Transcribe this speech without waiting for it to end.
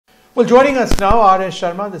Well, joining us now, R.S.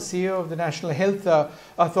 Sharma, the CEO of the National Health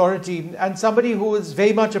Authority, and somebody who is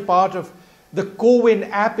very much a part of the CoWIN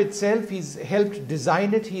app itself. He's helped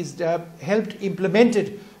design it. He's helped implement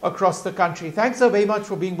it across the country. Thanks so very much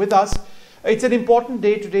for being with us. It's an important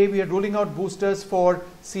day today. We are rolling out boosters for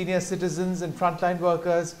senior citizens and frontline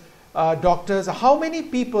workers, doctors. How many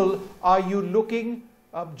people are you looking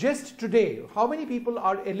just today? How many people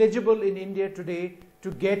are eligible in India today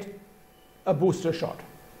to get a booster shot?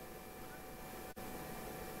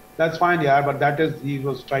 That's fine, yeah, but that is, he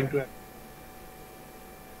was trying to...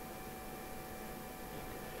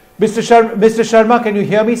 Mr. Sharma, can you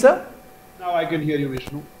hear me, sir? Now I can hear you,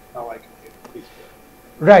 Vishnu. Now I can hear you, please.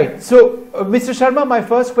 Right. So, Mr. Sharma, my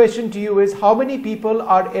first question to you is, how many people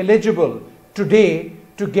are eligible today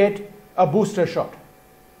to get a booster shot?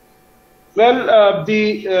 Well,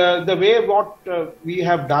 the way what we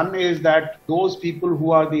have done is that those people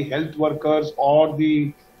who are the health workers or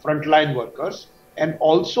the frontline workers, and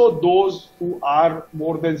also those who are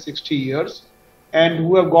more than 60 years and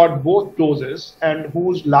who have got both doses and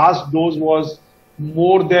whose last dose was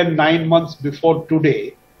more than 9 months before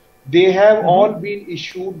today, they have all been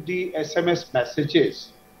issued the SMS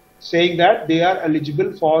messages saying that they are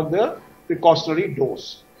eligible for the precautionary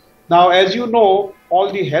dose. Now, as you know,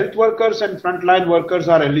 all the health workers and frontline workers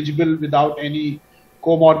are eligible without any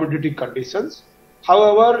comorbidity conditions.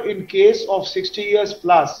 However, in case of 60 years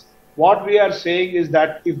plus, what we are saying is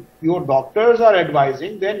that if your doctors are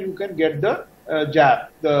advising, then you can get the jab,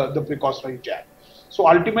 the precautionary jab. So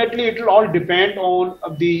ultimately, it will all depend on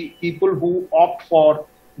the people who opt for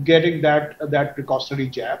getting that precautionary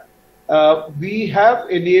jab. We have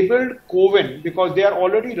enabled CoWIN because they are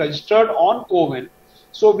already registered on CoWIN.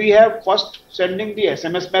 So we have first sending the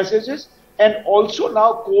SMS messages, and also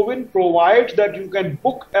now CoWIN provides that you can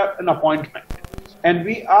book an appointment. And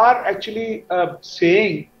we are actually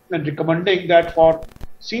saying and recommending that for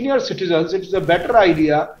senior citizens, it is a better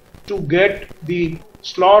idea to get the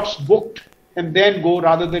slots booked and then go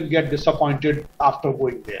rather than get disappointed after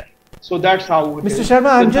going there. So that's how it Mr. is.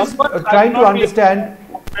 Sharma, I'm just trying to understand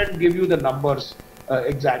and give you the numbers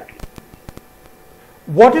exactly.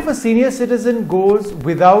 What if a senior citizen goes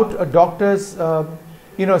without a doctor's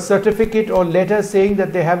certificate or letter saying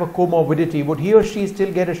that they have a comorbidity? Would he or she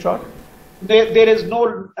still get a shot? There is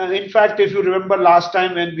no, in fact, if you remember last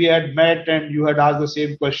time when we had met and you had asked the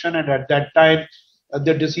same question, and at that time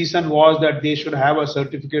the decision was that they should have a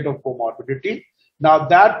certificate of comorbidity. Now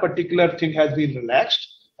that particular thing has been relaxed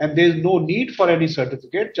and there is no need for any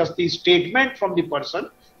certificate, just the statement from the person,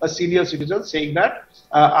 a senior citizen, saying that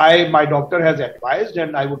my doctor has advised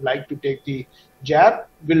and I would like to take the jab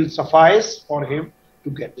will suffice for him to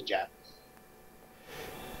get the jab.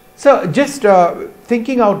 So just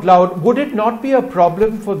thinking out loud, would it not be a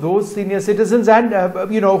problem for those senior citizens and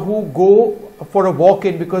who go for a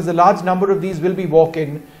walk-in, because a large number of these will be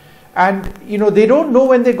walk-in, and they don't know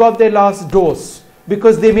when they got their last dose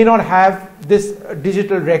because they may not have this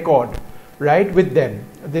digital record right with them.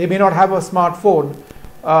 They may not have a smartphone.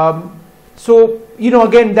 So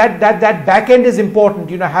again that back end is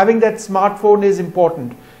important. Having that smartphone is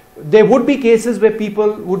important. There would be cases where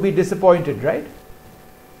people would be disappointed, right?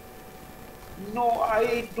 No,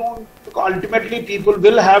 I don't. Ultimately, people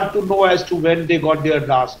will have to know as to when they got their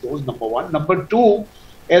last dose, number one. Number two,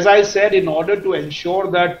 as I said, in order to ensure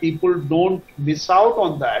that people don't miss out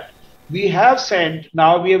on that, we have sent,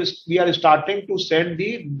 now we are starting to send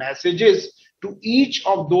the messages to each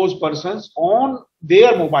of those persons on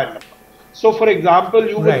their mobile number. So, for example,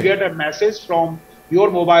 you will get a message from your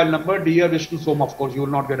mobile number, dear Vishnu Soma. Of course, you will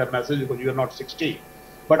not get a message because you are not 60.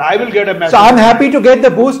 But I will get a message. So I'm happy to get the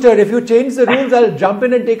booster. If you change the rules, I'll jump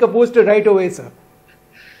in and take a booster right away, sir.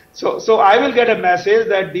 So I will get a message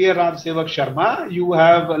that, dear Ram Sevak Sharma, you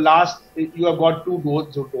have got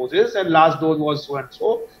 2 doses and last dose was so and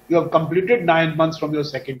so. You have completed 9 months from your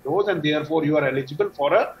second dose and therefore you are eligible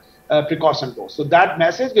for a precaution dose. So that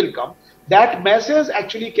message will come. That message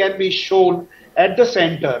actually can be shown at the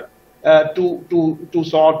center to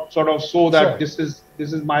sort of show that this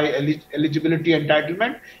is my eligibility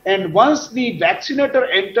entitlement. And once the vaccinator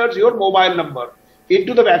enters your mobile number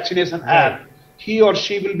into the vaccination app, he or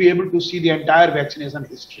she will be able to see the entire vaccination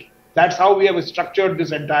history. That's how we have structured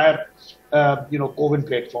this entire CoWIN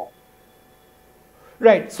platform.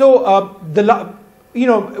 Right. So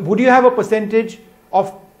would you have a percentage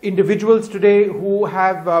of individuals today who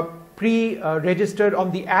have pre-registered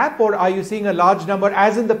on the app, or are you seeing a large number,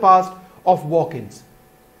 as in the past, of walk-ins?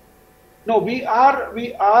 No, we are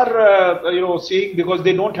seeing, because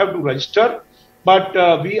they don't have to register, but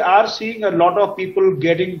we are seeing a lot of people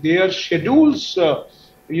getting their schedules,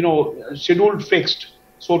 scheduled fixed.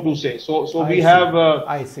 so to say. So we see. have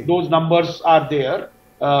I see. those numbers are there.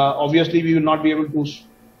 Obviously, we will not be able to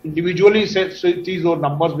individually see those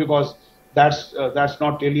numbers because that's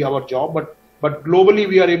not really our job. But globally,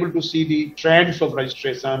 we are able to see the trends of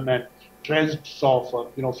registration and trends of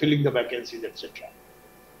filling the vacancies, etc.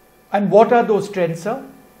 And what are those trends, sir?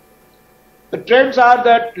 The trends are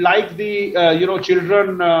that, like the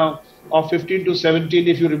children of 15 to 17,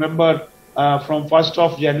 if you remember, from 1st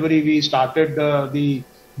of January we started the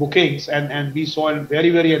bookings, and we saw a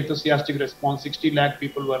very enthusiastic response. 60 lakh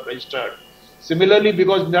people were registered. Similarly,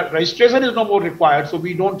 because the registration is no more required, so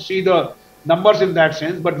we don't see the numbers in that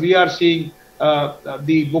sense, but we are seeing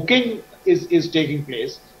the booking is taking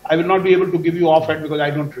place. I will not be able to give you offhand because I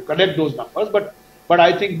don't recollect those numbers, but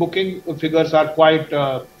I think booking figures are quite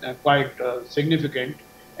significant,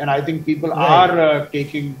 and I think people are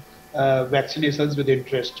taking vaccinations with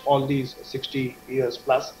interest. All these 60 years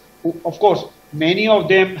plus, who, of course, many of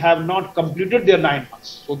them have not completed their 9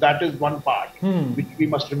 months. So that is one part which we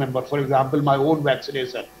must remember. For example, my own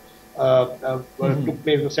vaccination took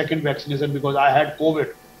place, the second vaccination, because I had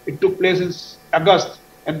COVID. It took place in August,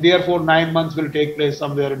 and therefore 9 months will take place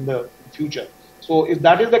somewhere in the future. So if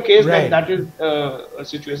that is the case, then that is a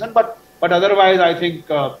situation. But otherwise, I think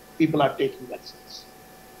people are taking vaccines.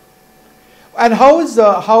 And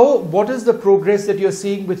what is the progress that you're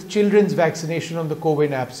seeing with children's vaccination on the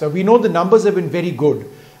CoWIN app? So we know the numbers have been very good,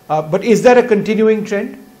 but is that a continuing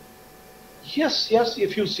trend? Yes.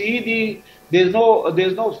 If you see there's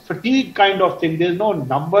no fatigue kind of thing. There's no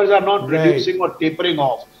numbers are not reducing or tapering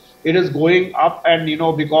off. It is going up, and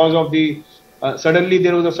because of the suddenly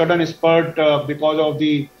there was a sudden spurt because of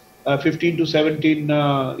the 15 to 17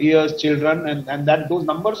 years children, and that those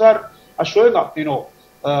numbers are showing up.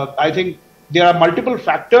 I think there are multiple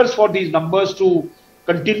factors for these numbers to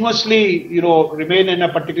continuously remain in a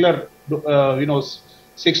particular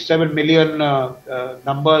 6-7 million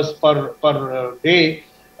numbers per day.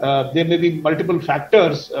 There may be multiple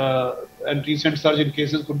factors, and recent surge in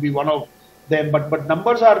cases could be one of them, but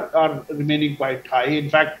numbers are remaining quite high. In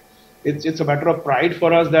fact, it's a matter of pride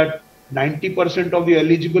for us that 90% of the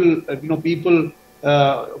eligible people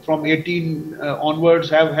from 18 onwards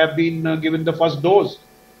have been given the first dose,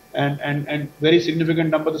 and very significant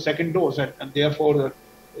number the second dose, and therefore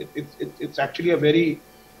it's actually a very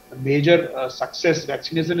major success.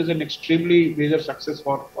 Vaccination is an extremely major success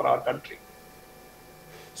for our country.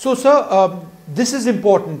 So, sir, this is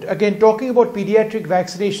important. Again, talking about pediatric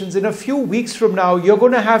vaccinations, in a few weeks from now, you're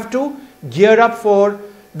going to have to gear up for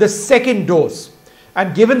the second dose.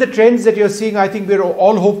 And given the trends that you're seeing, I think we're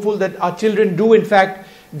all hopeful that our children do, in fact,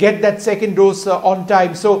 get that second dose on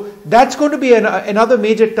time. So that's going to be another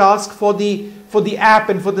major task for the app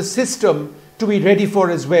and for the system to be ready for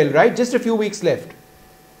as well, right? Just a few weeks left.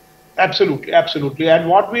 Absolutely. And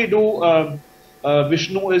what we do,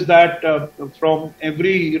 Vishnu, is that from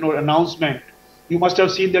every announcement, you must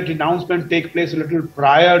have seen that announcement take place a little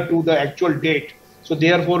prior to the actual date. So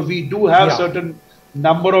therefore, we do have certain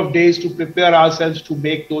number of days to prepare ourselves to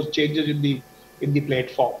make those changes in the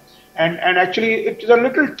platform. And actually, it is a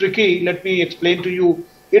little tricky. Let me explain to you.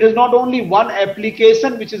 It is not only one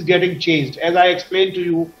application which is getting changed. As I explained to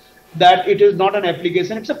you, that it is not an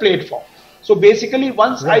application, it's a platform. So basically,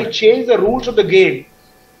 once I change the rules of the game,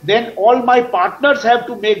 then all my partners have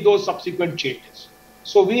to make those subsequent changes.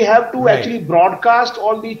 So we have to actually broadcast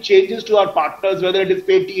all the changes to our partners, whether it is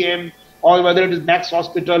Paytm or whether it is Max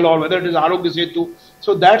Hospital or whether it is Arogya Setu.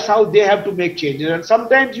 So that's how they have to make changes. And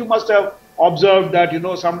sometimes you must have observed that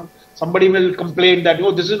somebody will complain that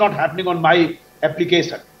this is not happening on my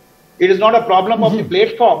application. It is not a problem of the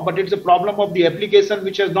platform, but it's a problem of the application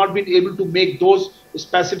which has not been able to make those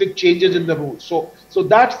specific changes in the rules. So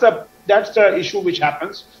that's the issue which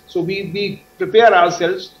happens. So we prepare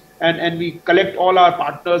ourselves and we collect all our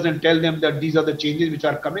partners and tell them that these are the changes which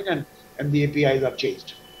are coming, and the APIs are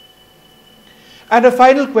changed. And a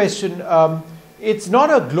final question, it's not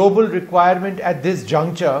a global requirement at this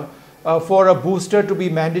juncture for a booster to be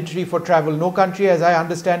mandatory for travel. No country, as I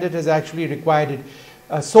understand it, has actually required it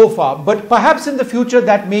so far. But perhaps in the future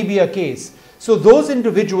that may be a case. So those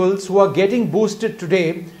individuals who are getting boosted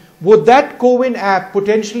today, would that CoWIN app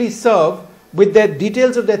potentially serve with their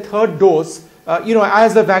details of their third dose,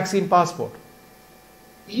 as a vaccine passport?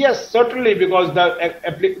 Yes, certainly, because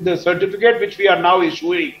the certificate which we are now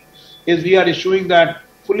issuing is we are issuing that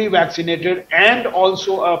fully vaccinated and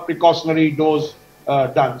also a precautionary dose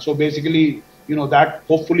done. So basically, that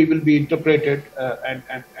hopefully will be interpreted, and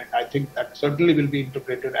I think that certainly will be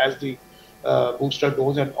interpreted as the booster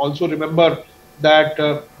dose. And also remember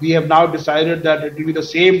that we have now decided that it will be the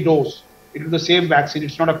same dose, it will be the same vaccine,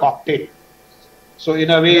 it's not a cocktail. So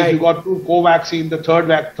in a way, if you got 2 co-vaccine, the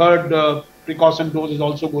third precaution dose is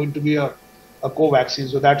also going to be a co-vaccine.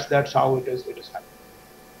 So that's how it is happening.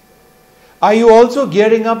 Are you also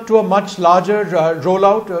gearing up to a much larger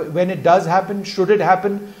rollout when it does happen? Should it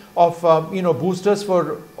happen of boosters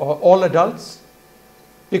for all adults?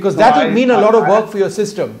 Because that will mean a lot of work for your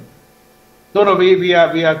system. No, we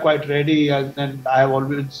are quite ready, and I have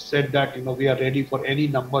always said that we are ready for any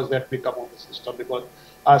numbers that may come on the system, because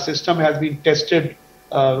our system has been tested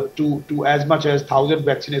to as much as 1,000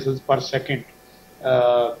 vaccinations per second,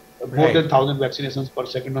 more than 1,000 vaccinations per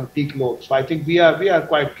second on peak load. So I think we are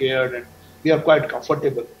quite geared and we are quite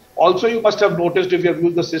comfortable. Also, you must have noticed, if you have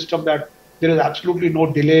used the system, that there is absolutely no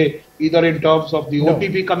delay either in terms of the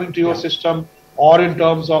OTP coming to your system or in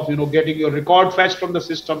terms of getting your record fetched from the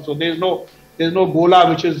system. So there's no Gola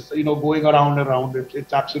which is going around.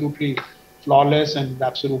 It's absolutely flawless and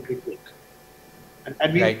absolutely quick.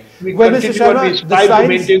 And we continue and we strive to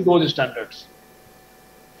maintain those standards.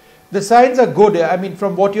 The signs are good. I mean,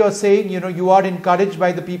 from what you are saying, you are encouraged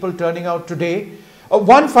by the people turning out today.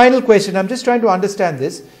 One final question. I'm just trying to understand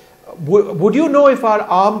this. Would you know if our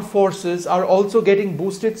armed forces are also getting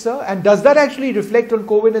boosted, sir? And does that actually reflect on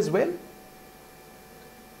CoWIN as well?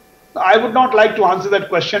 I would not like to answer that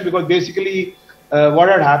question, because basically what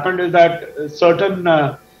had happened is that certain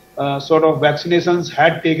sort of vaccinations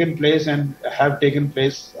had taken place and have taken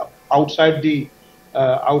place outside the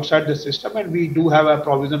system, and we do have a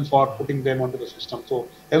provision for putting them onto the system. So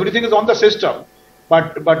everything is on the system,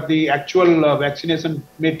 but the actual vaccination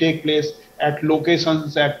may take place at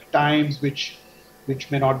locations at times which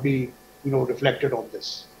may not be reflected on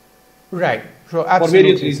this. Right. So absolutely, for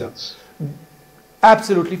various reasons.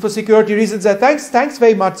 Absolutely, for security reasons. Thanks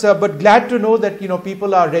very much, sir. But glad to know that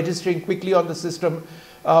people are registering quickly on the system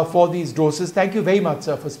for these doses. Thank you very much,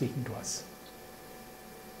 sir, for speaking to us.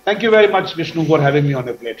 Thank you very much, Vishnu, for having me on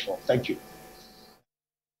the platform. Thank you.